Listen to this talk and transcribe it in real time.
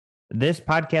This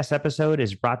podcast episode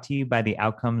is brought to you by the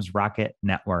Outcomes Rocket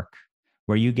Network,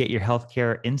 where you get your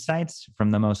healthcare insights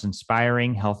from the most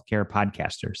inspiring healthcare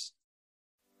podcasters.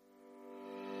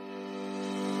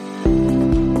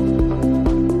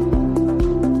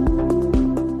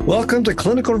 Welcome to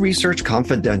Clinical Research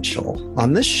Confidential.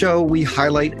 On this show, we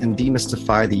highlight and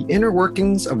demystify the inner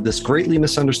workings of this greatly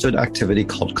misunderstood activity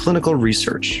called clinical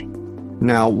research.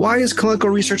 Now, why is clinical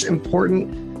research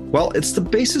important? Well, it's the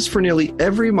basis for nearly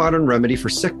every modern remedy for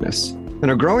sickness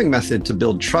and a growing method to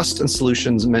build trust and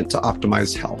solutions meant to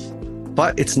optimize health.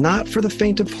 But it's not for the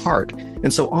faint of heart.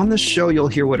 And so on this show, you'll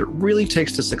hear what it really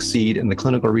takes to succeed in the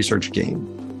clinical research game.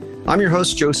 I'm your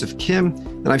host, Joseph Kim,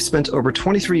 and I've spent over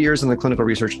 23 years in the clinical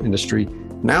research industry,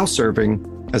 now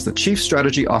serving as the Chief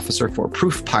Strategy Officer for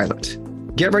Proof Pilot.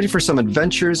 Get ready for some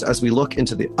adventures as we look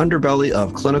into the underbelly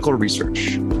of clinical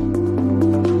research.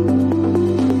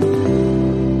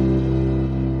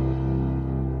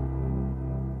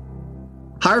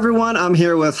 Hi, everyone. I'm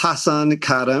here with Hassan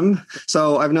Kadam.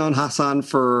 So I've known Hassan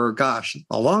for,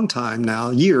 a long time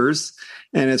now, years.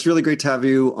 And it's really great to have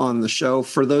you on the show.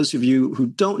 For those of you who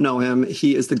don't know him,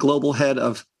 he is the global head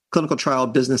of clinical trial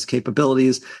business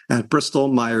capabilities at Bristol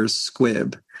Myers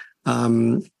Squibb.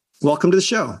 Welcome to the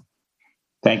show.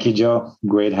 Thank you, Joe.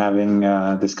 Great having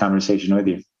this conversation with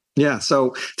you. Yeah.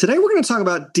 So today we're going to talk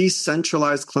about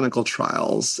decentralized clinical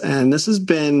trials. And this has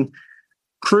been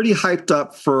pretty hyped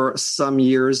up for some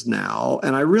years now.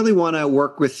 And I really want to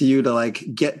work with you to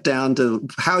get down to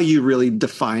how you really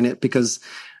define it, because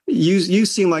you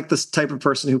seem like this type of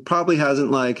person who probably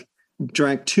hasn't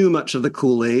drank too much of the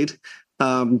Kool-Aid.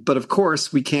 But of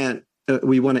course we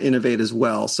want to innovate as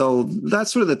well. So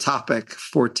that's sort of the topic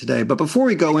for today. But before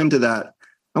we go into that,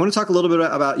 I want to talk a little bit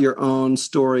about your own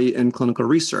story in clinical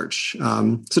research.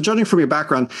 So judging from your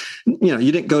background, you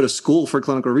didn't go to school for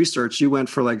clinical research. You went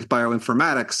for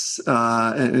bioinformatics,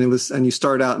 and you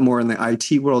started out more in the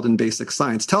IT world in basic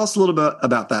science. Tell us a little bit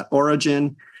about that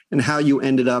origin and how you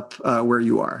ended up where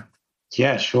you are.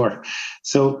 Yeah, sure.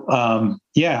 So,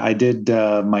 I did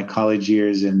my college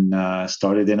years and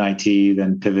started in IT,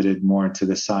 then pivoted more to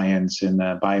the science and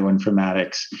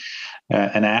bioinformatics.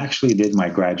 And I actually did my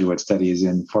graduate studies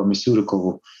in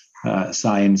pharmaceutical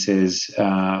sciences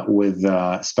with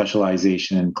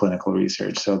specialization in clinical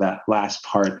research. So that last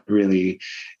part really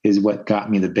is what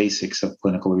got me the basics of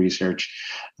clinical research.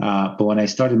 But when I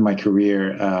started my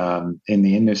career in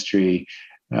the industry,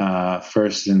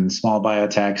 first in small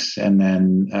biotechs and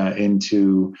then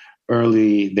into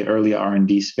the early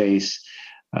R&D space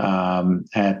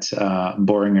at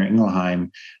Boehringer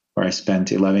Ingelheim, where I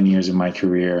spent 11 years of my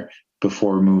career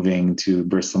before moving to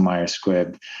Bristol Myers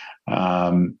Squibb.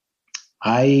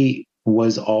 I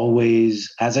was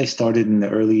always, as I started in the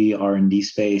early R&D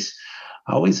space,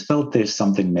 I always felt there's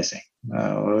something missing.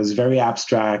 It was very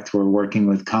abstract. We're working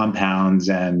with compounds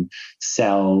and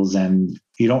cells, and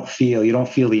you don't feel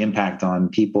the impact on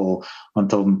people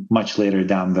until much later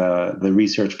down the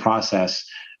research process.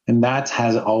 And that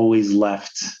has always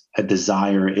left a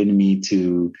desire in me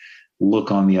to look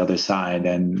on the other side.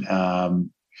 And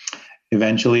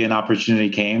eventually an opportunity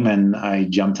came and I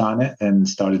jumped on it and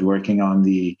started working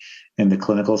in the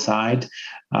clinical side.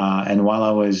 And while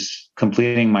I was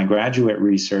completing my graduate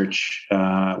research,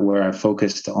 where I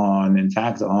focused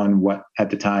on what at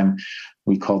the time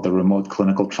we called the remote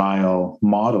clinical trial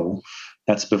model,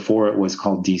 that's before it was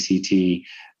called DCT.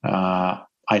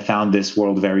 I found this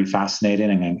world very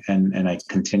fascinating and I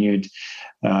continued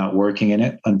working in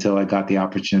it until I got the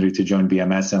opportunity to join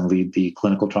BMS and lead the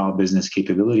clinical trial business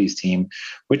capabilities team,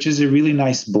 which is a really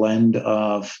nice blend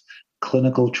of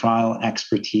clinical trial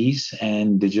expertise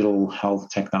and digital health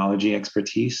technology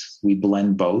expertise. We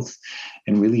blend both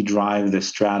and really drive the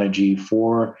strategy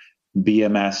for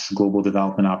BMS Global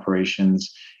Development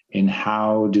Operations in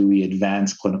how do we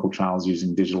advance clinical trials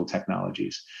using digital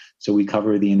technologies. So we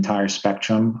cover the entire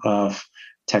spectrum of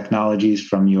technologies,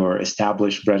 from your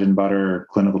established bread and butter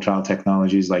clinical trial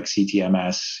technologies like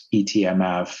CTMS,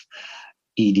 eTMF,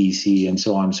 EDC, and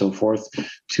so on and so forth,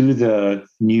 to the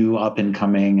new up and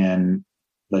coming and,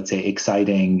 let's say,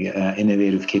 exciting,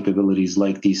 innovative capabilities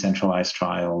like decentralized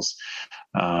trials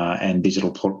and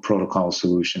digital protocol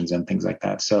solutions and things like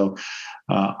that. So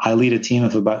I lead a team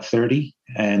of about 30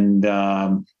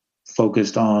 and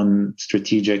focused on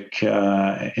strategic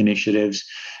initiatives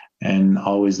and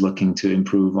always looking to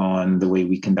improve on the way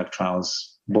we conduct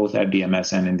trials, both at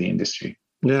BMS and in the industry.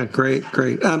 Yeah, great.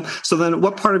 So then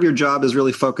what part of your job is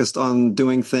really focused on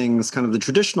doing things kind of the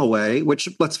traditional way, which,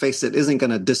 let's face it, isn't going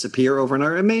to disappear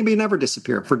overnight and maybe never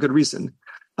disappear for good reason,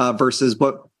 versus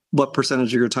what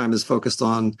percentage of your time is focused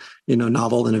on,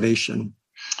 novel innovation?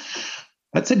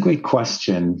 That's a great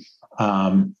question.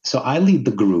 So I lead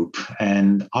the group,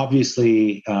 and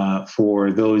obviously,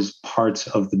 for those parts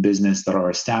of the business that are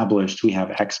established, we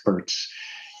have experts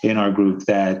in our group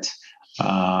that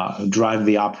drive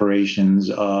the operations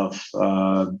of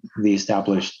the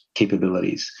established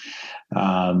capabilities.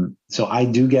 So I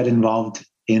do get involved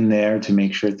in there to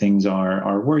make sure things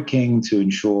are working, to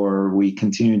ensure we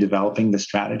continue developing the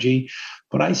strategy.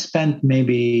 But I spent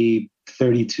maybe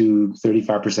 30 to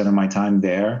 35% of my time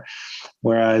there,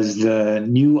 whereas the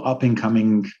new up and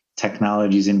coming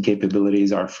technologies and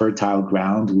capabilities are fertile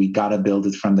ground. We got to build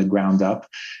it from the ground up,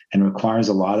 and requires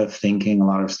a lot of thinking, a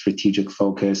lot of strategic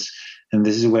focus. And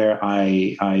this is where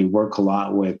I work a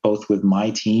lot with both with my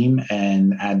team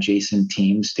and adjacent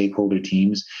teams, stakeholder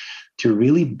teams, to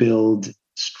really build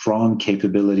strong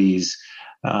capabilities,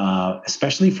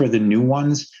 especially for the new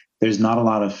ones. There's not a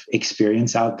lot of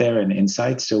experience out there and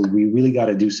insights. So we really got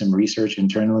to do some research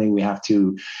internally. We have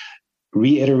to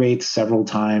reiterate several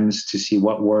times to see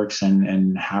what works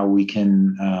and how we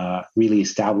can really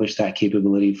establish that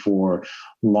capability for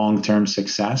long-term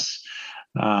success.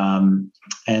 And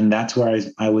that's where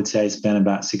I would say I spend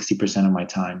about 60% of my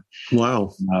time.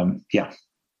 Wow. Yeah.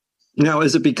 Now,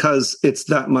 is it because it's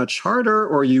that much harder,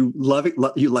 or you love it,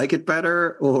 you like it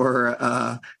better, or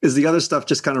is the other stuff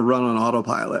just kind of run on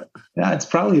autopilot? Yeah, it's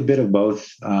probably a bit of both.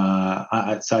 So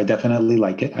I definitely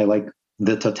like it. I like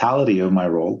the totality of my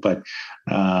role, but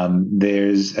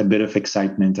there's a bit of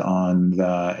excitement on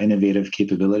the innovative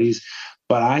capabilities.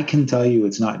 But I can tell you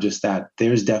it's not just that.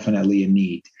 There's definitely a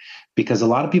need, because a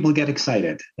lot of people get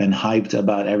excited and hyped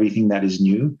about everything that is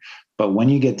new. But when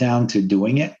you get down to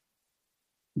doing it,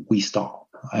 we stall.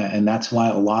 And that's why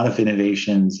a lot of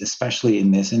innovations, especially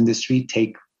in this industry,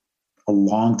 take a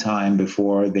long time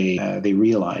before they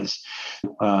realize.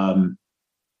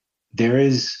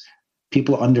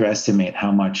 People underestimate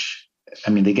how much,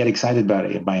 they get excited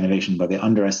about it by innovation, but they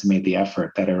underestimate the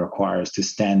effort that it requires to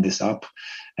stand this up,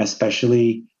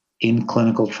 especially in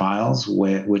clinical trials,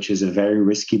 which is a very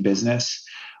risky business,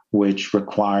 which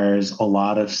requires a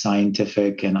lot of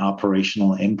scientific and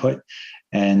operational input.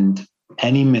 And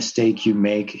any mistake you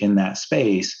make in that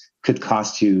space could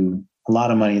cost you a lot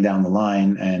of money down the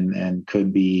line, and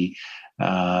could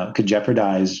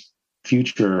jeopardize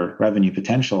future revenue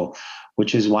potential,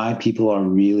 which is why people are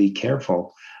really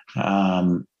careful.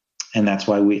 And that's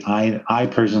why I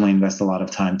personally invest a lot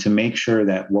of time to make sure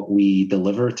that what we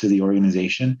deliver to the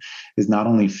organization is not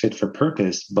only fit for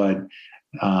purpose, but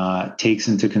takes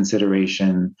into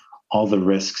consideration all the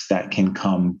risks that can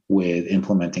come with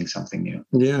implementing something new.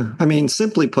 Yeah.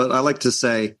 Simply put, I like to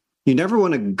say, you never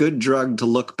want a good drug to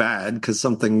look bad because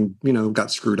something,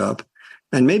 got screwed up.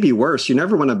 And maybe worse, you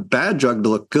never want a bad drug to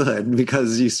look good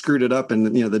because you screwed it up and,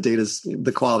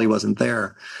 the quality wasn't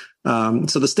there.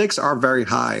 So the stakes are very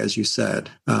high, as you said.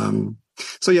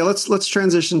 Let's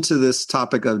transition to this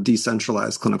topic of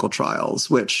decentralized clinical trials,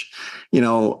 which,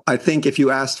 I think if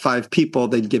you asked 5 people,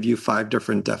 they'd give you 5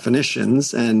 different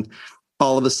definitions. And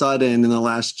all of a sudden in the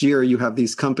last year, you have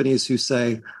these companies who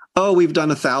say, oh, we've done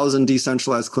 1,000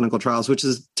 decentralized clinical trials, which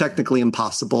is technically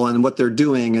impossible. And what they're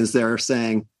doing is they're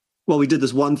saying, well, we did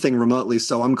this one thing remotely,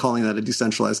 so I'm calling that a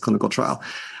decentralized clinical trial.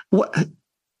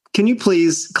 Can you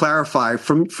please clarify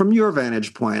from your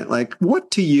vantage point,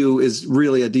 what to you is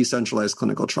really a decentralized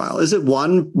clinical trial? Is it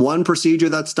one procedure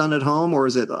that's done at home, or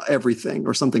is it everything,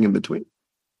 or something in between?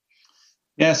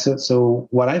 Yeah, so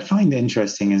what I find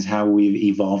interesting is how we've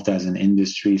evolved as an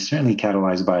industry, certainly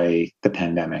catalyzed by the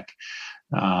pandemic.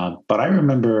 But I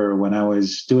remember when I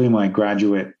was doing my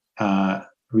graduate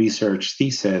research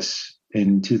thesis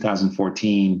in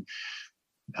 2014,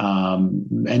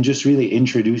 and just really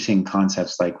introducing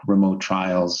concepts like remote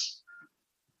trials,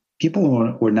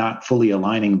 people were not fully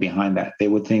aligning behind that. They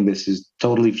would think this is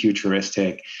totally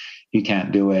futuristic. You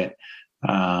can't do it.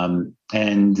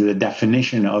 And the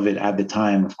definition of it at the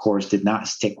time, of course, did not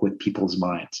stick with people's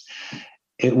minds.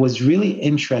 It was really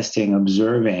interesting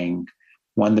observing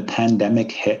when the pandemic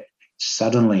hit,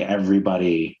 suddenly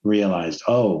everybody realized,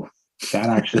 oh, that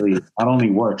actually not only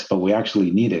works, but we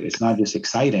actually need it. It's not just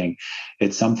exciting.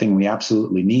 It's something we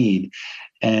absolutely need.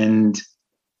 And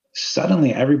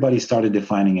suddenly everybody started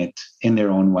defining it in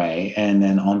their own way. And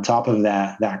then on top of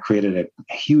that, that created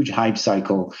a huge hype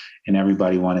cycle, and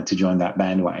everybody wanted to join that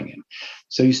bandwagon.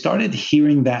 So you started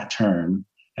hearing that term,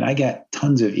 and I get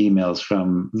tons of emails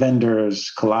from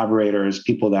vendors, collaborators,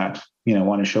 people that,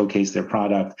 want to showcase their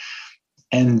product.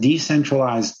 And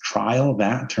decentralized trial,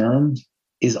 that term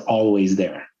is always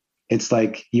there. It's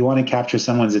like you want to capture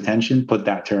someone's attention, put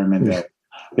that term in there.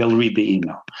 They'll read the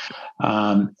email.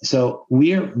 So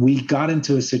we got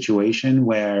into a situation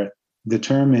where the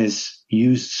term is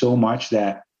used so much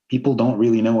that people don't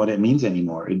really know what it means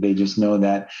anymore. They just know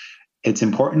that it's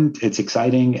important, it's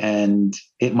exciting, and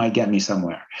it might get me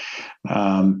somewhere.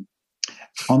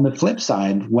 On the flip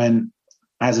side, when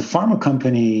as a pharma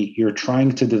company, you're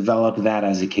trying to develop that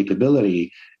as a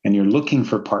capability and you're looking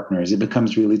for partners, it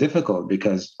becomes really difficult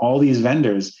because all these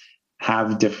vendors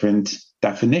have different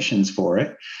definitions for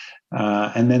it.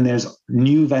 And then there's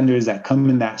new vendors that come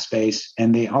in that space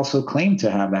and they also claim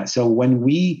to have that. So when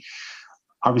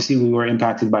obviously we were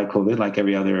impacted by COVID like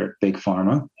every other big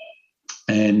pharma,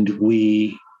 and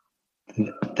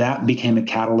that became a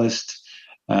catalyst,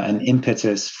 an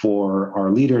impetus for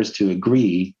our leaders to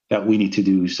agree that we need to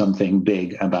do something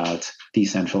big about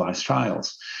decentralized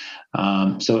trials.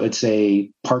 So it's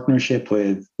a partnership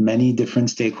with many different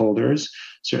stakeholders.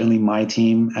 Certainly my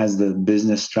team as the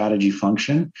business strategy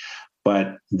function,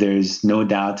 but there's no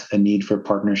doubt a need for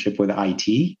partnership with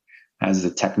IT as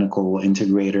the technical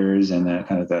integrators and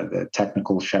the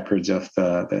technical shepherds of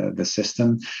the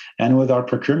system, and with our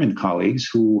procurement colleagues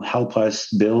who help us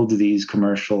build these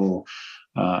commercial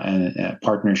and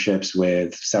partnerships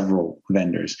with several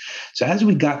vendors. So as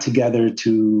we got together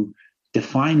to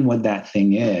define what that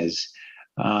thing is,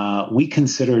 we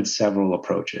considered several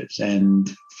approaches. And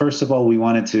first of all, we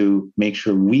wanted to make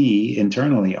sure we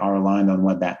internally are aligned on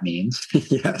what that means.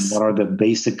 Yes. What are the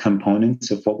basic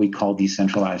components of what we call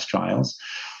decentralized trials?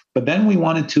 But then we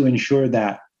wanted to ensure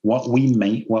that what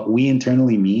we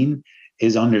internally mean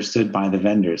is understood by the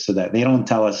vendors so that they don't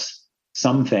tell us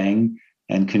something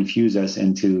and confuse us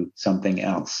into something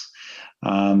else.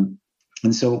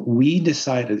 And so we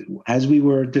decided, as we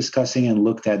were discussing and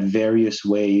looked at various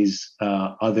ways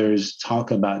others talk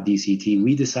about DCT,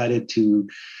 we decided to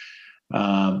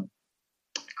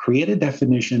create a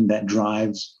definition that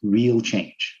drives real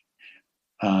change.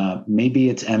 Maybe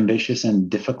it's ambitious and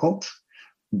difficult,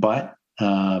 but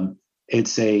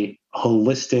it's a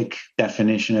holistic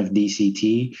definition of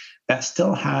DCT that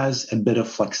still has a bit of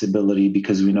flexibility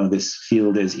because we know this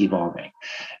field is evolving.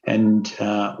 And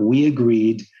we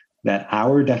agreed that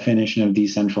our definition of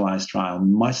decentralized trial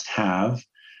DCTs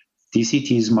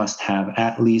must have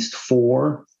at least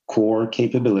 4 core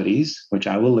capabilities, which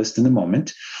I will list in a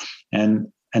moment, and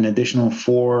an additional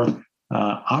 4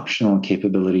 optional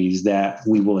capabilities that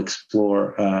we will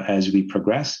explore as we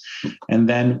progress, and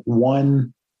then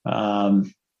one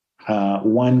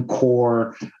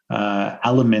core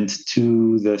element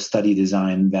to the study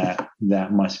design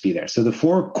that must be there. So the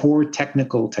 4 core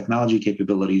technology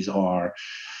capabilities are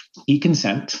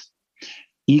e-consent,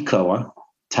 eCOA,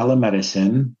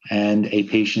 telemedicine, and a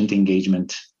patient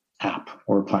engagement app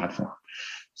or platform.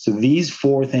 So these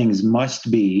 4 things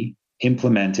must be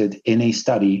implemented in a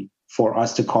study for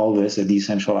us to call this a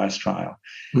decentralized trial.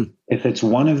 If it's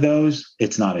one of those,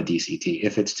 it's not a DCT.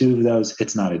 If it's 2 of those,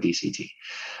 it's not a DCT.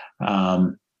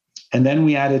 And then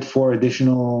we added 4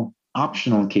 additional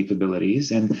optional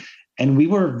capabilities, and we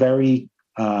were very,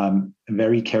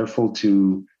 very careful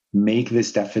to make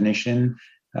this definition,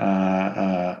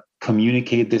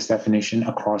 communicate this definition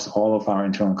across all of our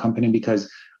internal company, because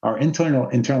our internal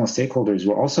stakeholders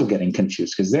were also getting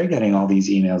confused because they're getting all these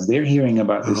emails. They're hearing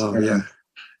about this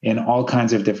in all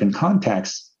kinds of different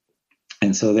contexts.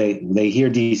 And so they hear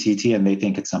DCT and they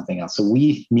think it's something else. So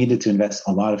we needed to invest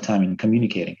a lot of time in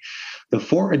communicating. The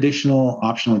 4 additional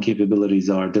optional capabilities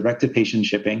are direct-to-patient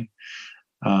shipping,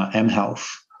 mHealth,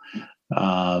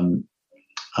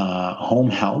 home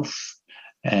health,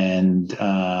 and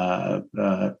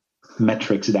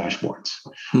metrics dashboards.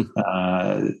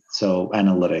 So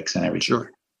analytics and everything.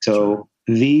 Sure. So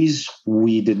these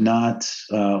we did not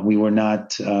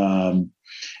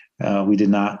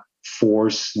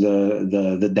force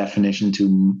the definition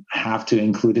to have to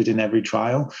include it in every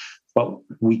trial, but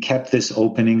we kept this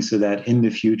opening so that in the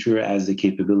future, as the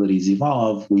capabilities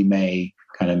evolve, we may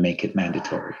kind of make it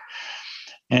mandatory.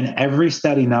 And every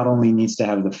study not only needs to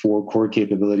have the 4 core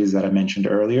capabilities that I mentioned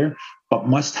earlier, but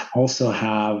must also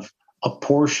have a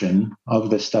portion of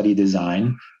the study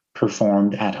design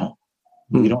performed at home.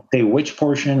 We don't say which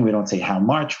portion, we don't say how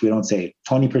much, we don't say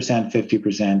 20%,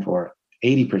 50%, or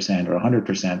 80% or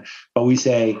 100%, but we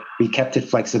say we kept it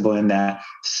flexible in that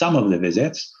some of the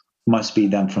visits must be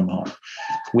done from home.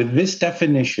 With this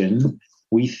definition,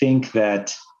 we think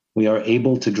that we are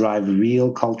able to drive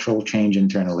real cultural change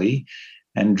internally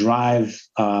and drive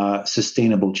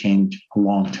sustainable change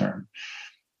long term.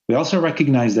 We also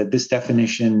recognize that this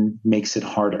definition makes it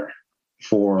harder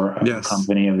for a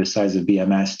company of the size of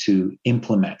BMS to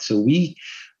implement. So we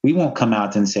won't come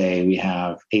out and say we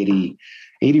have 80%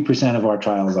 of our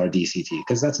trials are DCT,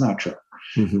 because that's not true.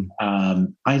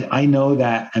 I know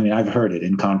that, I've heard it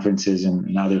in conferences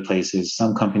and other places.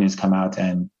 Some companies come out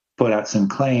and put out some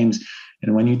claims.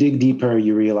 And when you dig deeper,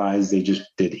 you realize they just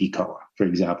did eCOA, for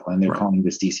example, and they're calling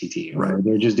this DCT, or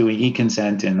they're just doing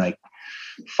e-consent in like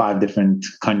 5 different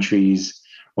countries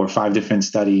or 5 different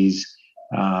studies,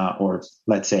 or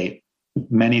let's say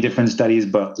many different studies,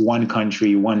 but one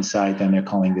country, one site, and they're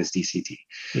calling this DCT.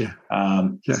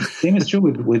 Same is true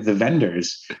with the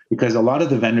vendors, because a lot of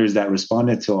the vendors that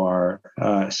responded to our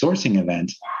sourcing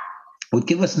event would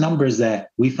give us numbers that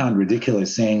we found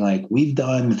ridiculous, saying like, we've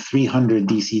done 300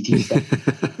 DCT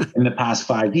studies in the past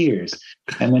 5 years.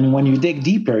 And then when you dig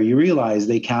deeper, you realize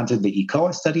they counted the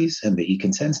eCOA studies and the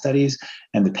e-consent studies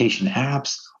and the patient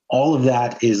apps. All of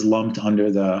that is lumped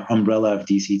under the umbrella of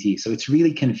DCT. So it's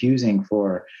really confusing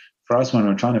for us when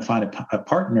we're trying to find a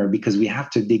partner, because we have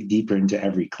to dig deeper into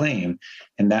every claim,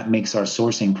 and that makes our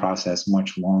sourcing process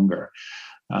much longer.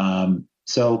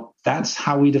 So that's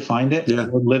how we defined it.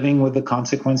 We're living with the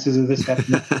consequences of this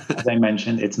definition. As I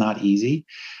mentioned, it's not easy.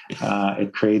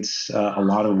 It creates a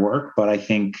lot of work, but I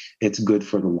think it's good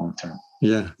for the long term.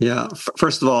 Yeah.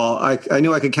 First of all, I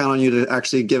knew I could count on you to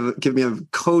actually give me a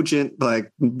cogent,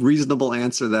 like reasonable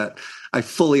answer that I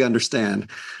fully understand.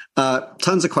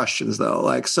 Tons of questions though.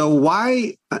 Like, so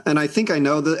why, and I think I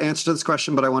know the answer to this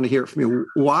question, but I want to hear it from you.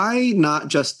 Why not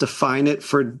just define it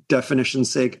for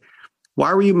definition's sake?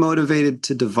 Why were you motivated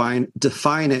to define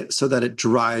it so that it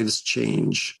drives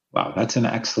change? Wow, that's an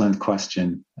excellent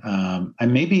question.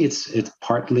 And maybe it's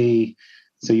partly,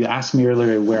 so you asked me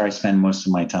earlier where I spend most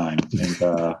of my time, in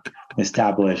the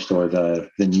established or the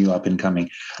new up and coming.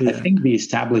 I think the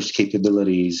established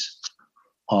capabilities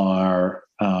are,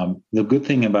 the good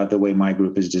thing about the way my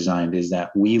group is designed is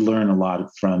that we learn a lot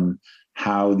from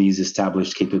how these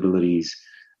established capabilities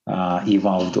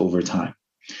evolved over time.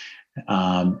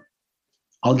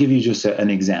 I'll give you just an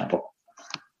example.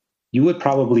 You would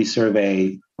probably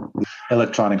survey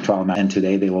electronic trial, and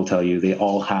today they will tell you they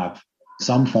all have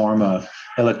some form of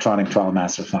electronic trial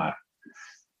master file.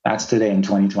 That's today in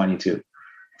 2022.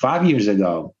 5 years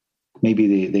ago,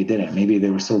 maybe they didn't. Maybe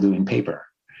they were still doing paper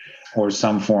or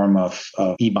some form of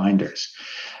e-binders.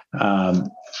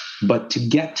 But to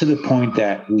get to the point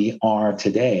that we are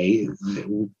today,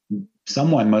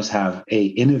 someone must have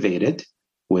innovated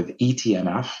with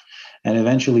eTMF and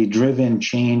eventually driven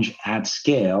change at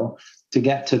scale to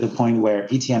get to the point where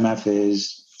eTMF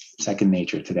is second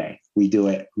nature today. We do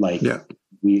it like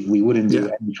we wouldn't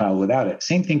do any trial without it.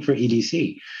 Same thing for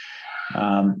EDC.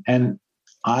 And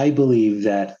I believe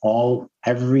that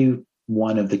every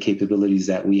one of the capabilities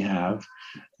that we have,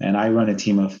 and I run a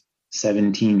team of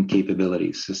 17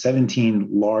 capabilities. So 17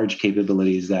 large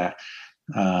capabilities that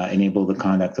enable the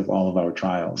conduct of all of our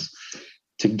trials.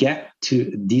 To get to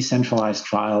decentralized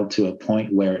trial to a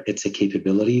point where it's a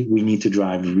capability, we need to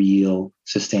drive real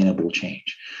sustainable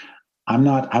change.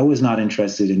 I was not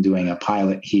interested in doing a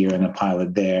pilot here and a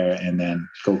pilot there and then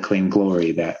go claim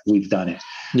glory that we've done it.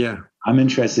 Yeah. I'm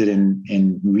interested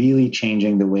in really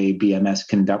changing the way BMS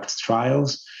conducts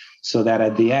trials so that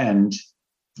at the end,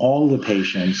 all the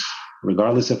patients,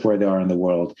 regardless of where they are in the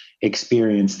world,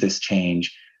 experience this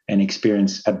change and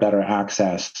experience a better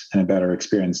access and a better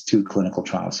experience to clinical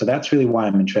trials. So that's really why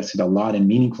I'm interested a lot in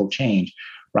meaningful change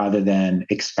rather than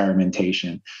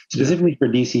experimentation. Specifically for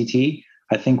DCT,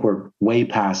 I think we're way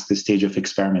past the stage of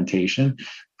experimentation.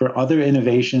 For other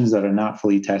innovations that are not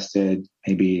fully tested,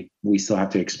 maybe we still have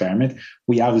to experiment.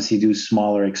 We obviously do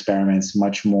smaller experiments,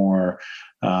 much more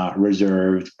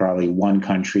reserved, probably one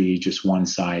country, just one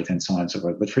site, and so on and so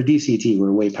forth. But for DCT,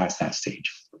 we're way past that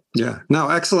stage. Yeah, no,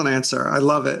 excellent answer. I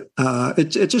love it.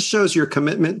 It just shows your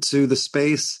commitment to the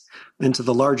space and to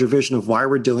the larger vision of why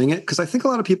we're doing it. Because I think a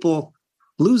lot of people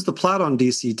lose the plot on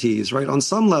DCTs, right? On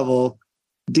some level,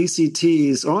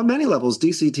 DCTs, or on many levels,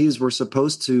 DCTs were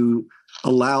supposed to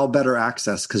allow better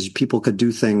access because people could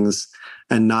do things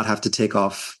and not have to take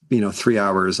off, 3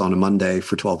 hours on a Monday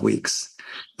for 12 weeks.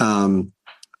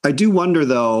 I do wonder,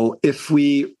 though, if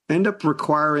we end up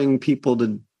requiring people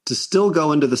to still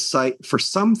go into the site for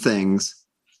some things,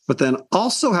 but then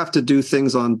also have to do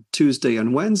things on Tuesday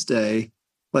and Wednesday,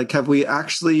 like, have we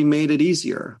actually made it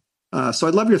easier? So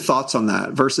I'd love your thoughts on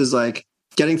that versus like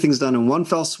getting things done in one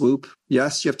fell swoop.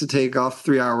 Yes, you have to take off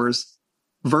 3 hours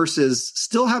versus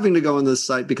still having to go into the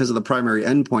site because of the primary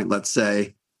endpoint, let's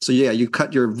say. So yeah, you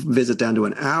cut your visit down to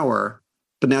an hour,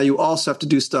 but now you also have to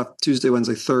do stuff Tuesday,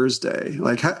 Wednesday, Thursday.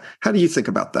 Like, how do you think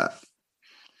about that?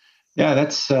 Yeah,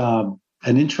 that's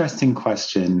an interesting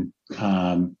question.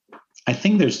 I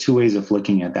think there's two ways of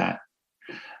looking at that.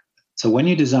 So when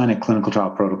you design a clinical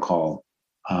trial protocol,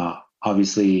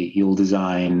 obviously you'll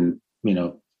design,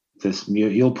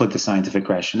 you'll put the scientific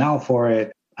rationale for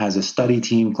it. As a study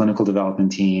team, clinical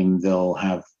development team, they'll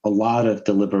have a lot of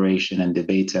deliberation and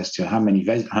debates as to how many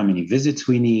visits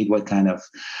we need, what kind of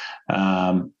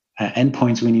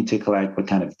endpoints we need to collect, what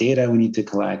kind of data we need to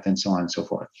collect, and so on and so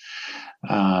forth.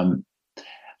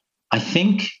 I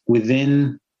think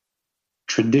within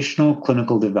traditional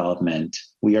clinical development,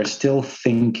 we are still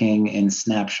thinking in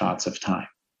snapshots of time.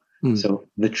 So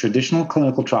the traditional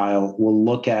clinical trial will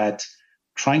look at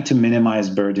trying to minimize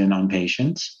burden on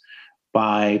patients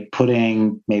by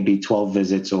putting maybe 12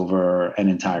 visits over an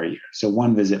entire year. So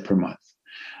 1 visit per month.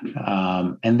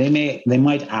 And they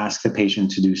might ask the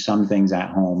patient to do some things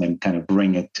at home and kind of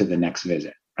bring it to the next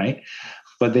visit, right?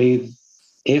 But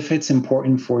if it's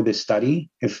important for the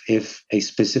study, if a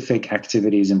specific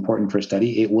activity is important for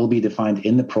study, it will be defined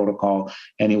in the protocol,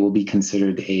 and it will be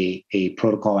considered a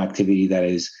protocol activity that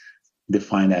is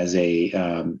defined as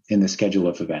in the schedule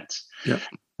of events. Yep.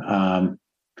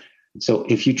 So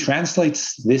if you translate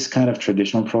this kind of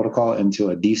traditional protocol into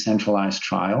a decentralized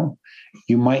trial,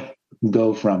 you might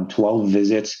go from 12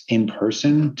 visits in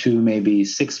person to maybe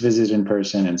 6 visits in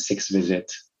person and 6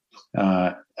 visits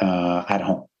at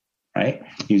home, right?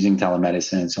 Using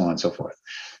telemedicine and so on and so forth.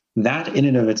 That in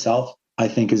and of itself, I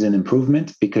think, is an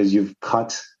improvement because you've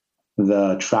cut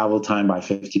the travel time by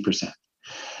 50%.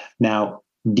 Now,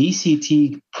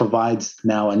 DCT provides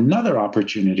now another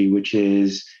opportunity, which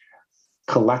is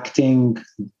collecting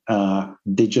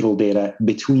digital data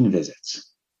between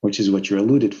visits, which is what you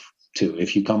alluded to.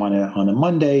 If you come on a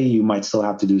Monday, you might still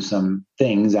have to do some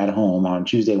things at home on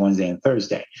Tuesday, Wednesday, and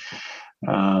Thursday.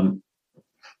 My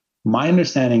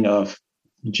understanding of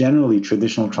generally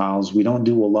traditional trials, we don't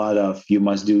do a lot of you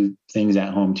must do things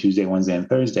at home Tuesday, Wednesday, and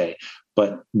Thursday,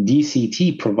 but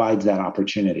DCT provides that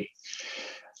opportunity.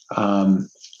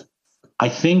 I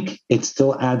think it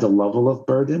still adds a level of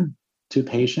burden to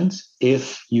patients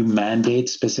if you mandate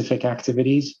specific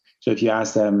activities. So if you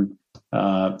ask them,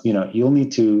 you'll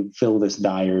need to fill this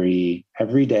diary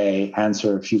every day,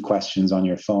 answer a few questions on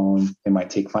your phone. It might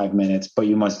take 5 minutes, but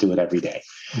you must do it every day.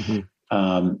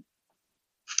 Mm-hmm.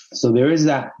 So there is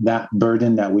that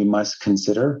burden that we must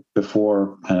consider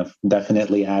before kind of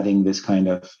definitely adding this kind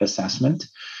of assessment.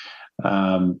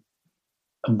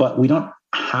 But we don't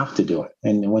have to do it.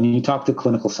 And when you talk to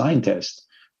clinical scientists,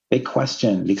 they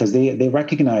question because they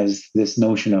recognize this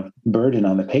notion of burden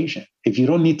on the patient. If you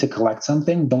don't need to collect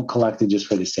something, don't collect it just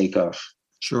for the sake of,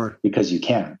 sure, because you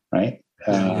can, right?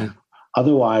 Yeah.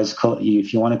 Otherwise,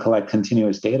 if you want to collect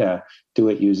continuous data, do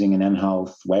it using an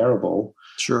mHealth wearable.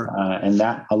 Sure. And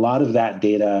that a lot of that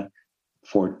data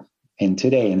in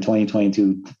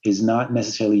 2022 is not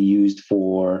necessarily used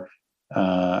for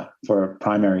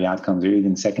primary outcomes or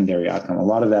even secondary outcome. A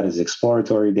lot of that is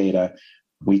exploratory data.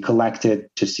 We collect it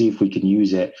to see if we can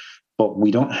use it, but we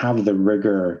don't have the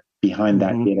rigor behind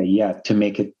that data yet to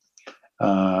make it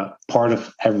part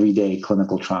of everyday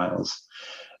clinical trials.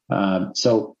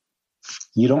 So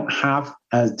you don't have,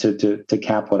 as to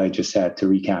cap what I just said, to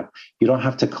recap, you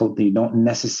don't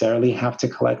necessarily have to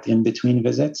collect in between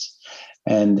visits,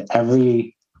 and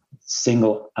every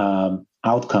single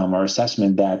outcome or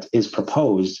assessment that is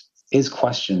proposed is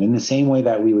questioned in the same way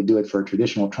that we would do it for a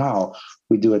traditional trial.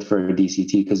 We do it for a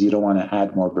DCT because you don't want to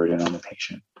add more burden on the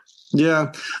patient.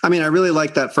 Yeah. I mean, I really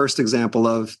like that first example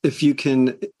of if you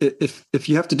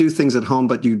have to do things at home,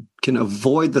 but you can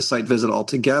avoid the site visit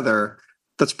altogether,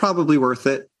 that's probably worth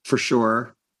it for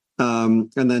sure.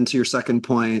 And then to your second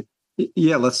point,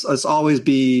 yeah, let's always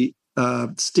be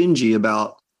stingy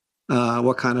about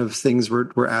what kind of things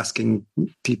we're asking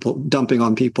people, dumping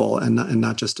on people, and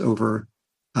not just over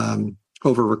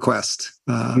request.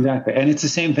 Exactly. And it's the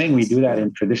same thing. We do that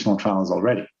in traditional trials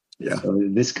already. Yeah. So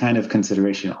this kind of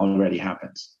consideration already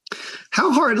happens.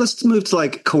 How hard, let's move to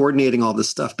like coordinating all this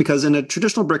stuff, because in a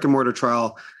traditional brick and mortar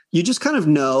trial, you just kind of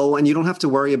know, and you don't have to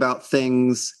worry about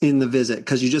things in the visit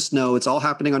because you just know it's all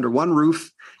happening under one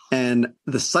roof and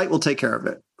the site will take care of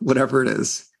it, whatever it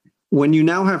is. When you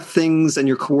now have things and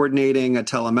you're coordinating a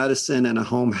telemedicine and a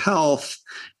home health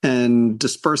and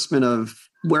disbursement of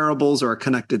wearables or a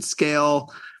connected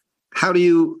scale, how do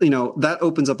you that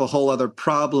opens up a whole other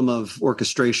problem of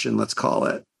orchestration, let's call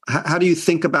it. How do you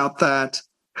think about that?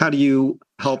 How do you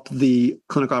help the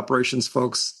clinical operations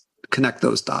folks connect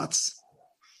those dots?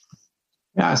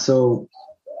 Yeah, so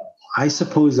I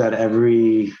suppose that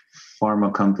every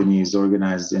pharma company is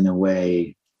organized in a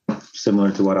way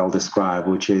similar to what I'll describe,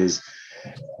 which is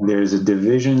there's a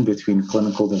division between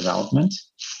clinical development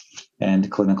and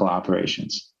clinical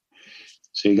operations.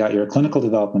 So you got your clinical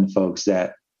development folks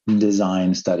that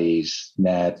design studies,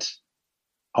 that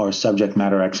are subject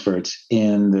matter experts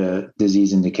in the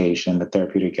disease indication, the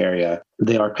therapeutic area.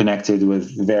 They are connected with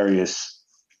various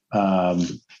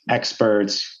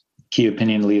experts, key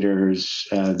opinion leaders.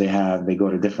 They go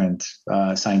to different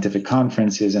scientific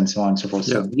conferences and so on and so forth.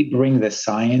 So we bring the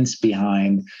science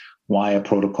behind why a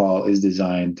protocol is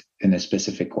designed in a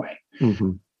specific way.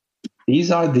 Mm-hmm.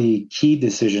 These are the key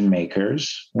decision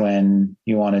makers when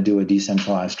you want to do a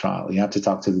decentralized trial. You have to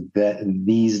talk to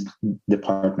these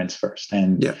departments first.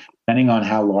 And depending on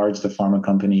how large the pharma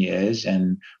company is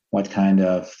and what kind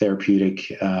of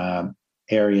therapeutic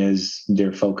areas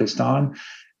they're focused on,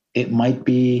 it might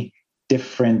be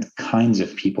different kinds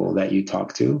of people that you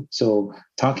talk to. So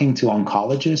talking to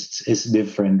oncologists is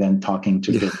different than talking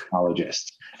to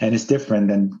dermatologists. And it's different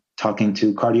than talking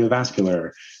to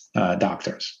cardiovascular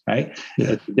doctors, right?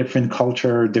 It's a different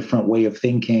culture, different way of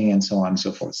thinking, and so on and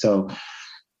so forth. So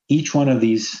each one of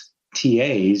these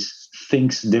TAs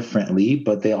thinks differently,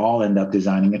 but they all end up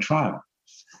designing a trial.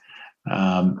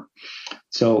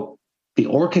 So the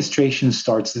orchestration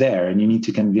starts there, and you need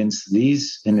to convince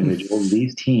these individuals,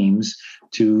 these teams,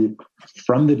 to,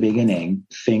 from the beginning,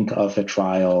 think of a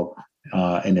trial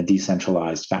in a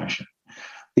decentralized fashion.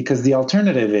 Because the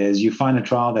alternative is you find a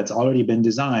trial that's already been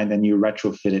designed and you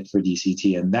retrofit it for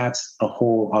DCT, and that's a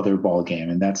whole other ballgame,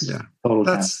 and that's total.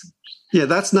 That's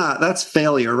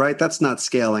failure, right? That's not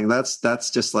scaling. That's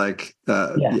just like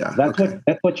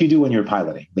that's what you do when you're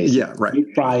piloting. Basically. Yeah, right.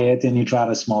 You try it and you try at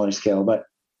a smaller scale, but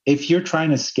if you're trying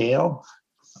to scale,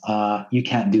 you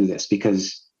can't do this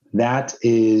because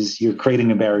you're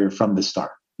creating a barrier from the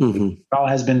start. Mm-hmm. The trial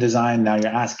has been designed. Now you're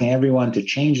asking everyone to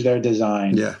change their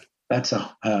design. Yeah. That's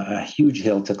a huge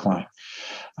hill to climb.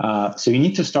 So you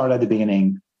need to start at the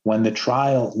beginning when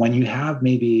you have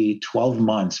maybe 12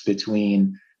 months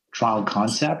between trial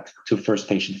concept to first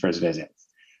patient, first visit.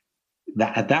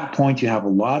 At that point, you have a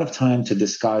lot of time to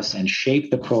discuss and shape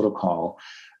the protocol,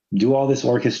 do all this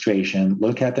orchestration,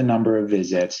 look at the number of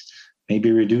visits,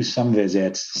 maybe reduce some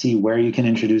visits, see where you can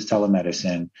introduce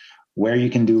telemedicine, where you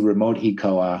can do remote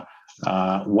eCOA,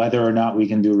 whether or not we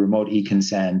can do remote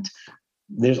e-consent.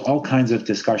 There's all kinds of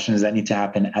discussions that need to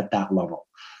happen at that level.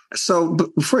 So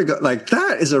before you go, like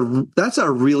that's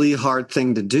a really hard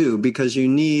thing to do because you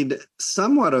need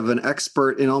somewhat of an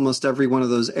expert in almost every one of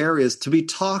those areas to be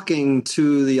talking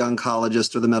to the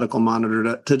oncologist or the medical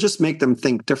monitor to just make them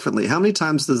think differently. How many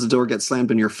times does the door get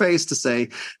slammed in your face to say,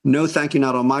 no, thank you,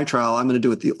 not on my trial. I'm going to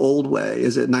do it the old way.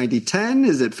 Is it 90-10?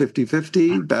 Is it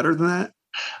 50-50? Better than that?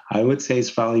 I would say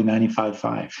it's probably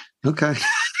 95-5. Okay.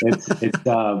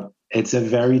 It's a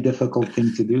very difficult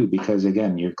thing to do because,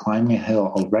 again, you're climbing a hill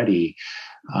already.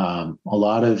 A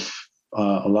lot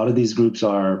of these groups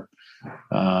are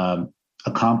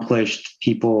accomplished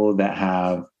people that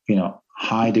have,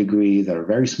 high degree, that are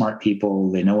very smart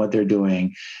people. They know what they're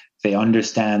doing. They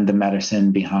understand the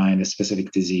medicine behind a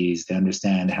specific disease. They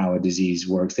understand how a disease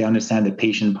works. They understand the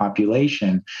patient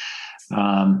population.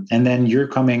 And then you're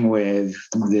coming with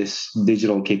this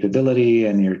digital capability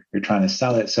and you're trying to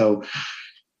sell it. So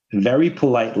very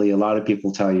politely, a lot of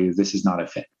people tell you this is not a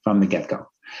fit from the get-go.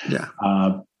 Yeah.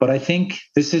 But I think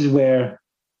this is where,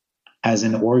 as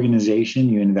an organization,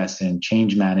 you invest in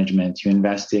change management, you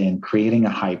invest in creating a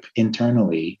hype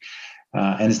internally.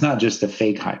 And it's not just a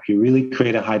fake hype. You really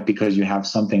create a hype because you have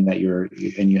something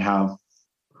and you have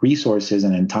resources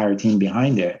and an entire team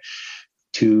behind it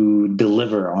to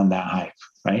deliver on that hype,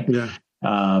 right? Yeah.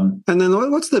 And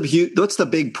then what's the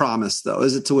big promise though?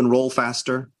 Is it to enroll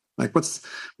faster? Like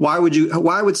why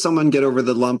would someone get over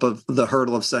the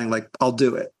hurdle of saying like, I'll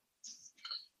do it?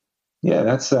 Yeah,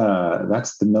 that's the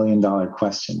 $1 million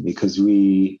question because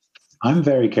I'm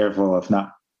very careful of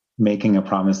not making a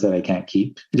promise that I can't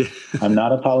keep. Yeah. I'm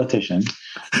not a politician.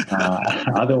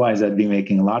 Otherwise I'd be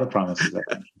making a lot of promises.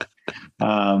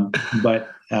 But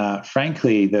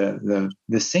frankly, the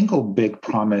single big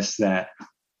promise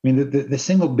the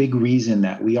single big reason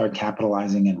that we are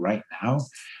capitalizing in right now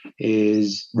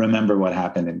is remember what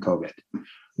happened in COVID.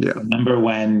 Yeah. Remember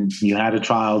when you had a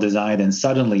trial designed and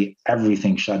suddenly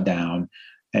everything shut down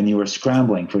and you were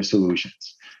scrambling for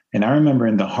solutions. And I remember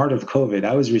in the heart of COVID,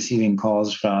 I was receiving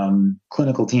calls from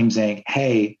clinical teams saying,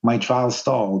 hey, my trial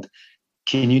stalled.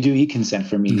 Can you do e-consent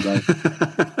for me? Like,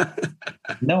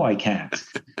 no, I can't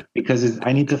because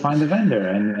I need to find a vendor.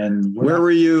 And where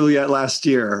were you last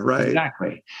year? Right.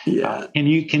 Exactly. Yeah.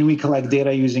 Can we collect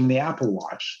data using the Apple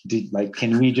Watch?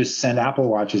 Can we just send Apple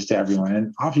Watches to everyone?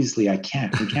 And obviously I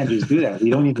can't. We can't just do that.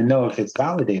 We don't even know if it's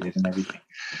validated and everything.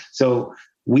 So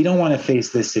we don't want to face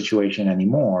this situation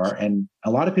anymore. And a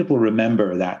lot of people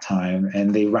remember that time,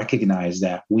 and they recognize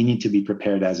that we need to be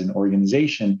prepared as an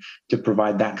organization to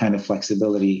provide that kind of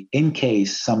flexibility in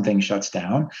case something shuts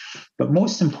down. But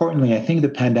most importantly, I think the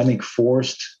pandemic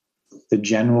forced the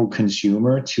general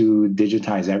consumer to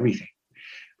digitize everything.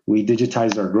 We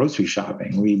digitized our grocery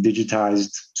shopping. We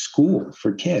digitized school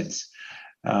for kids.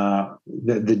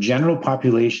 The general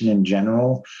population in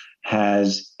general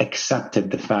has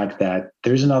accepted the fact that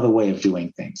there's another way of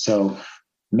doing things. So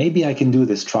maybe I can do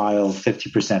this trial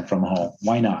 50% from home.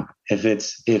 Why not?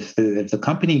 If the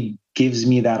company gives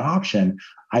me that option,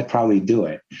 I'd probably do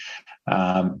it.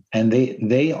 And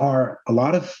they are a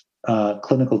lot of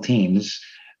clinical teams,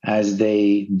 as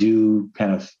they do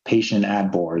kind of patient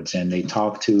ad boards and they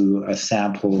talk to a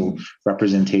sample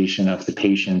representation of the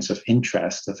patients of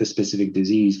interest of a specific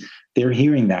disease, they're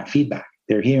hearing that feedback.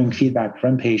 They're hearing feedback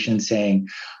from patients saying,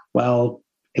 well,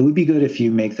 it would be good if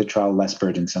you make the trial less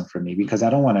burdensome for me because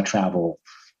I don't want to travel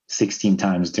 16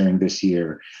 times during this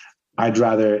year. I'd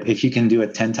rather, if you can do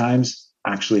it 10 times,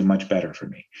 actually much better for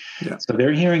me. Yeah. So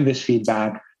they're hearing this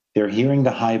feedback. They're hearing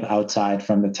the hype outside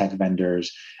from the tech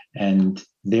vendors. And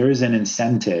there is an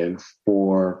incentive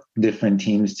for different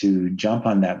teams to jump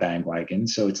on that bandwagon.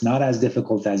 So it's not as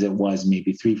difficult as it was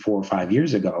maybe 3, 4, 5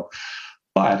 years ago,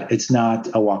 but it's not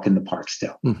a walk in the park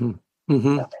still. Mm-hmm.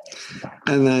 Mm-hmm.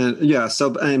 And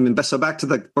then, so back to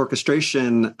the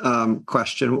orchestration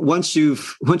question. Once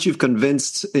you've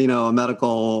convinced, a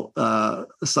medical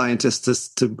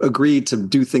scientist to agree to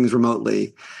do things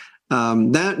remotely,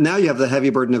 now you have the heavy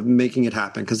burden of making it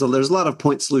happen, because there's a lot of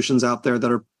point solutions out there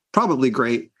that are probably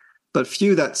great, but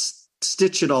few that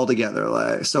stitch it all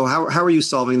together. So how are you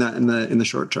solving that in the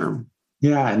short term?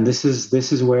 Yeah, and this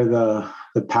is where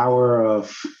the power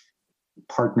of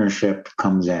partnership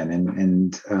comes in.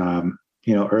 And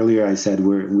earlier I said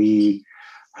we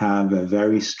have a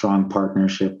very strong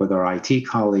partnership with our IT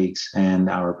colleagues and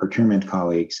our procurement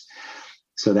colleagues,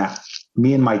 so that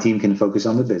me and my team can focus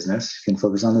on the business, can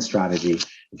focus on the strategy,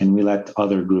 and we let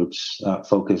other groups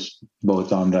focus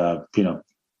both on the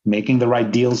making the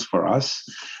right deals for us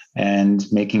and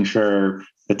making sure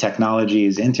the technology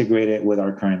is integrated with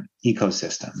our current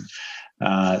ecosystem.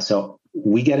 So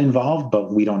we get involved,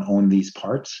 but we don't own these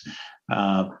parts.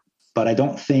 But I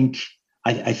don't think,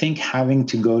 I think having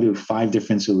to go to 5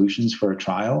 different solutions for a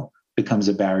trial becomes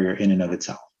a barrier in and of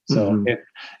itself. So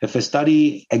if a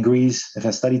study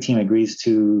team agrees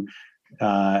to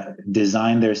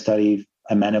design their study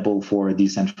amenable for a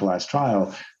decentralized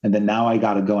trial, and then now I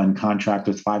got to go and contract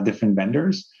with 5 different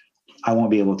vendors, I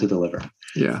won't be able to deliver.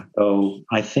 Yeah. So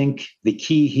I think the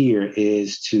key here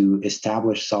is to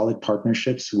establish solid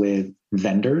partnerships with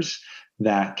vendors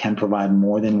that can provide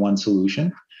more than one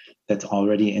solution that's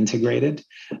already integrated.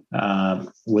 Or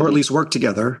at least work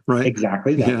together, right?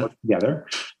 Exactly, work together.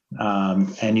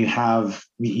 And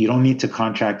you don't need to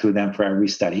contract with them for every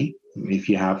study. If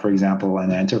you have, for example,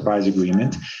 an enterprise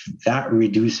agreement, that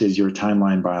reduces your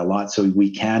timeline by a lot, so we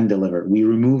can deliver. We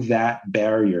remove that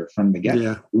barrier from the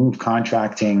get-go. Remove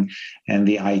contracting and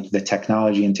the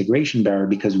technology integration barrier,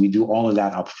 because we do all of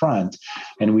that up front,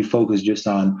 and we focus just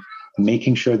on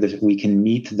making sure that we can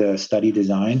meet the study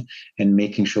design and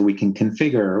making sure we can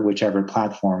configure whichever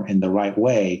platform in the right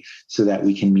way so that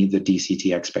we can meet the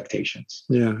DCT expectations.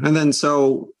 Yeah. And then,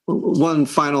 so one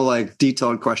final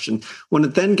detailed question, when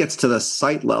it then gets to the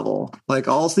site level,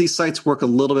 all these sites work a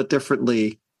little bit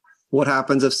differently. What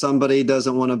happens if somebody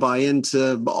doesn't want to buy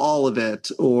into all of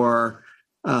it? Or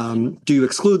do you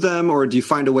exclude them, or do you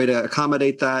find a way to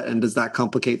accommodate that? And does that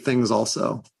complicate things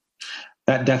also?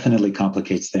 That definitely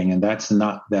complicates things, and that's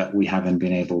not that we haven't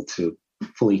been able to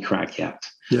fully crack yet.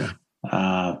 Yeah.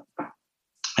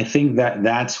 I think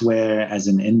that's where, as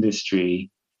an industry,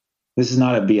 this is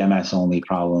not a BMS only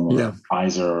problem, or a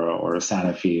Pfizer or a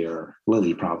Sanofi or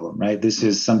Lilly problem, right? This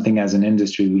is something as an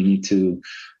industry we need to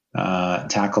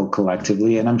tackle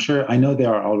collectively. And I know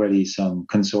there are already some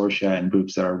consortia and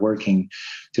groups that are working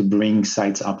to bring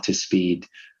sites up to speed.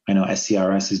 I know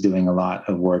SCRS is doing a lot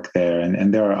of work there,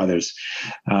 and there are others.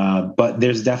 But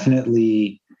there's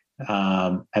definitely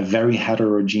a very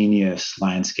heterogeneous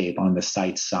landscape on the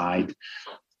site side.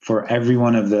 For every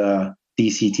one of the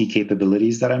DCT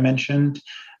capabilities that I mentioned,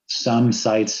 some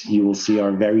sites you will see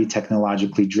are very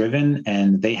technologically driven,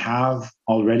 and they have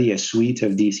already a suite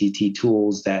of DCT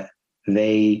tools that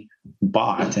they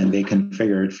bought and they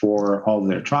configured for all of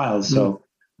their trials. So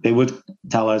they would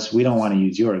tell us, we don't want to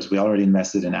use yours. We already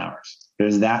invested in ours.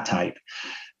 There's that type.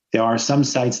 There are some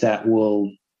sites that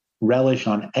will relish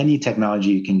on any technology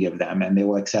you can give them, and they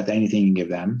will accept anything you give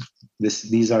them.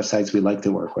 These are sites we like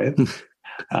to work with.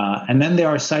 And then there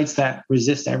are sites that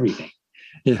resist everything.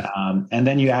 Yeah. And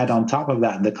then you add on top of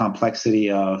that the complexity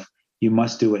of you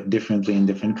must do it differently in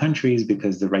different countries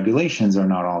because the regulations are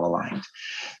not all aligned.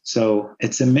 So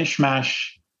it's a mishmash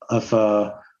of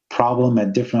a problem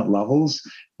at different levels.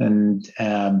 And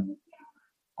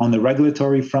on the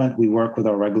regulatory front, we work with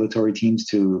our regulatory teams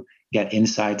to get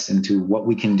insights into what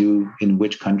we can do in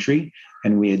which country,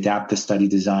 and we adapt the study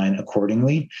design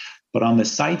accordingly. But on the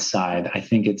site side, I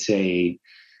think it's a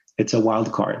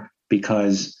wild card,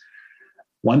 because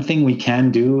one thing we can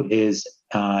do is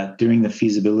during the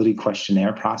feasibility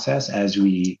questionnaire process, as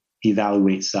we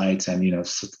evaluate sites and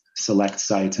select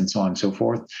sites and so on and so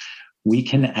forth, we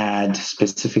can add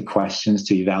specific questions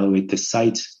to evaluate the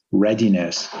site's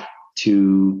readiness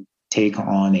to take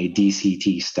on a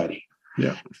DCT study.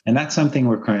 Yeah. And that's something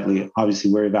we're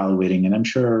evaluating, and I'm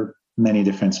sure many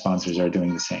different sponsors are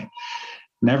doing the same.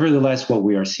 Nevertheless, what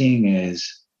we are seeing is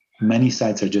many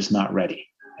sites are just not ready,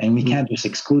 and we can't just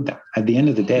exclude them. At the end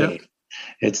of the day,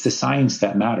 it's the science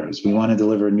that matters. We want to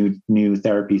deliver new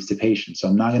therapies to patients. So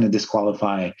I'm not going to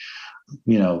disqualify,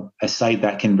 a site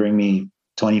that can bring me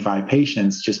 25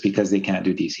 patients just because they can't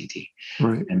do DCT.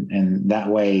 Right. And that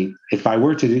way, if we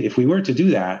were to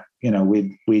do that,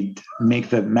 we'd make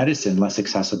the medicine less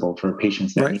accessible for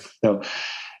patients. Right. So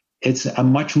it's a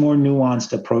much more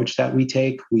nuanced approach that we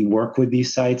take. We work with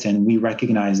these sites, and we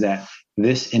recognize that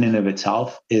this in and of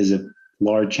itself is a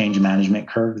large change management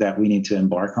curve that we need to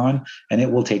embark on, and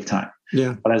it will take time.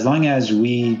 Yeah. But as long as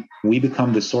we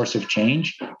become the source of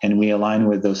change and we align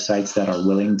with those sites that are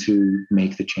willing to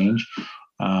make the change,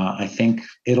 I think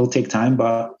it'll take time,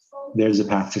 but there's a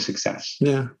path to success.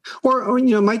 Yeah. Or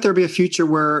might there be a future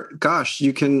where,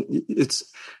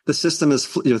 the system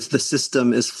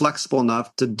is flexible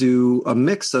enough to do a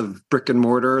mix of brick and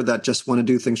mortar that just want to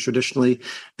do things traditionally,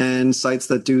 and sites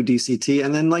that do DCT,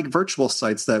 and then like virtual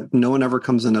sites that no one ever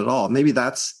comes in at all. Maybe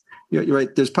that's, you're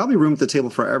right. There's probably room at the table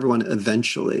for everyone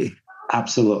eventually.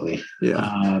 Absolutely.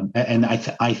 Yeah. And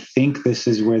I think this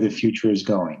is where the future is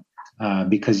going,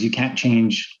 because you can't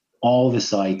change all the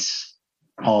sites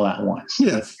all at once.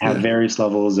 Yes. Have various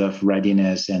levels of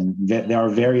readiness, and there are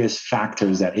various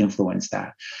factors that influence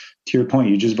that. To your point,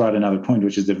 you just brought another point,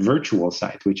 which is the virtual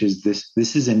site, which is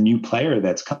this is a new player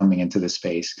that's coming into the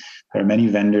space. There are many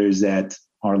vendors that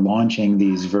are launching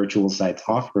these virtual site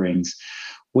offerings,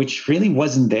 which really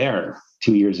wasn't there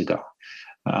 2 years ago.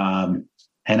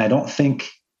 And I don't think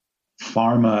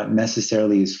pharma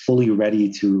necessarily is fully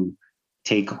ready to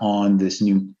take on this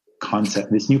new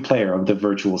concept, this new player of the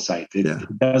virtual site. It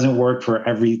doesn't work for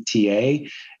every TA,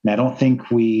 and I don't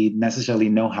think we necessarily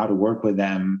know how to work with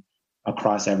them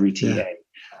across every TA.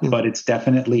 But it's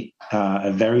definitely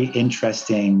a very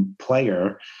interesting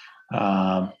player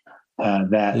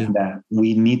that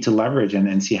we need to leverage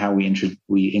and see how we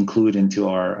include into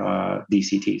our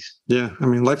DCTs. Yeah, I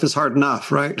mean, life is hard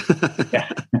enough, right?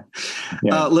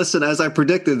 Listen, as I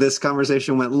predicted, this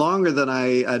conversation went longer than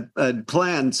I had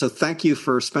planned. So thank you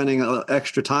for spending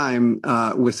extra time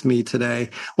with me today.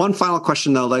 One final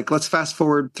question, though, let's fast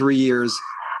forward 3 years.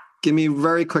 Give me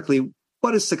very quickly,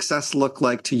 what does success look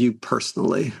like to you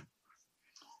personally?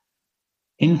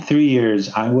 In 3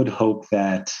 years, I would hope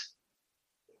that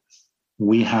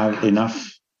we have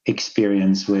enough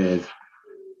experience with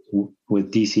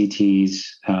DCTs,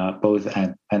 both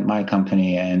at my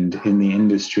company and in the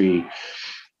industry,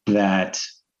 that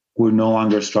we're no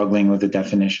longer struggling with the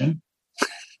definition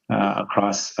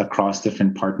across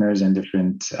different partners and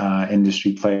different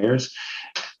industry players,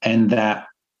 and that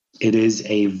it is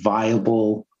a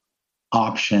viable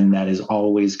option that is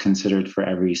always considered for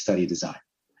every study design.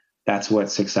 That's what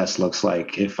success looks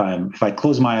like. If I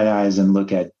close my eyes and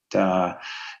look at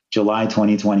July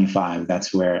 2025,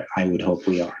 that's where I would hope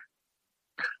we are.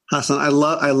 Hassan, I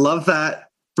love that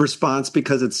response,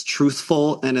 because it's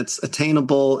truthful and it's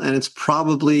attainable, and it's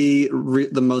probably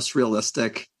the most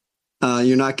realistic.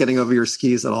 You're not getting over your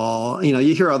skis at all.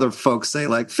 You hear other folks say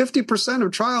 50%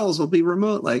 of trials will be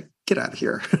remote. Get out of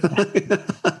here.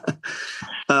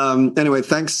 Anyway,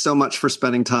 thanks so much for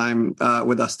spending time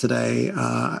with us today.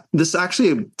 This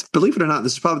actually, believe it or not,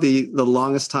 this is probably the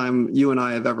longest time you and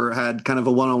I have ever had kind of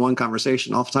a one-on-one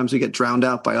conversation. Oftentimes we get drowned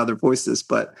out by other voices,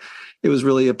 but it was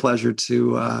really a pleasure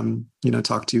to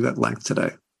talk to you at length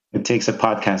today. It takes a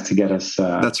podcast to get us.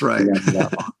 That's right.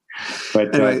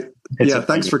 But anyway,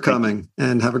 thanks for coming,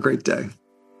 and have a great day.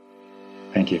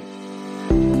 Thank you.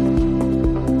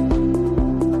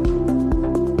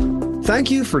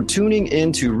 Thank you for tuning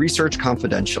in to Research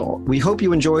Confidential. We hope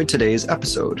you enjoyed today's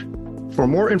episode. For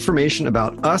more information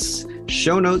about us,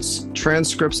 show notes,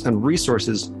 transcripts, and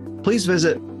resources, please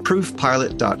visit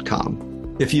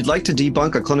proofpilot.com. If you'd like to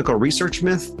debunk a clinical research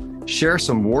myth, share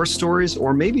some war stories,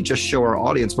 or maybe just show our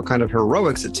audience what kind of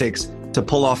heroics it takes to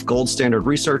pull off gold standard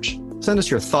research, send us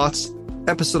your thoughts,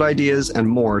 episode ideas, and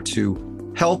more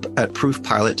to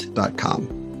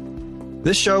help@proofpilot.com.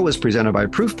 This show is presented by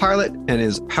Proof Pilot and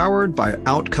is powered by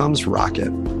Outcomes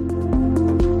Rocket.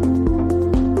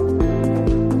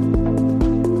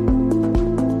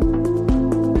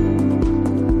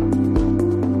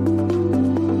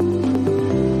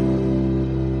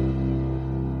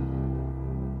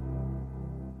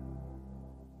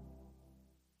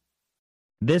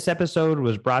 This episode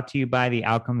was brought to you by the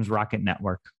Outcomes Rocket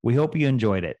Network. We hope you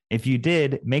enjoyed it. If you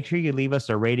did, make sure you leave us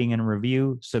a rating and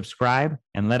review, subscribe,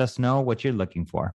 and let us know what you're looking for.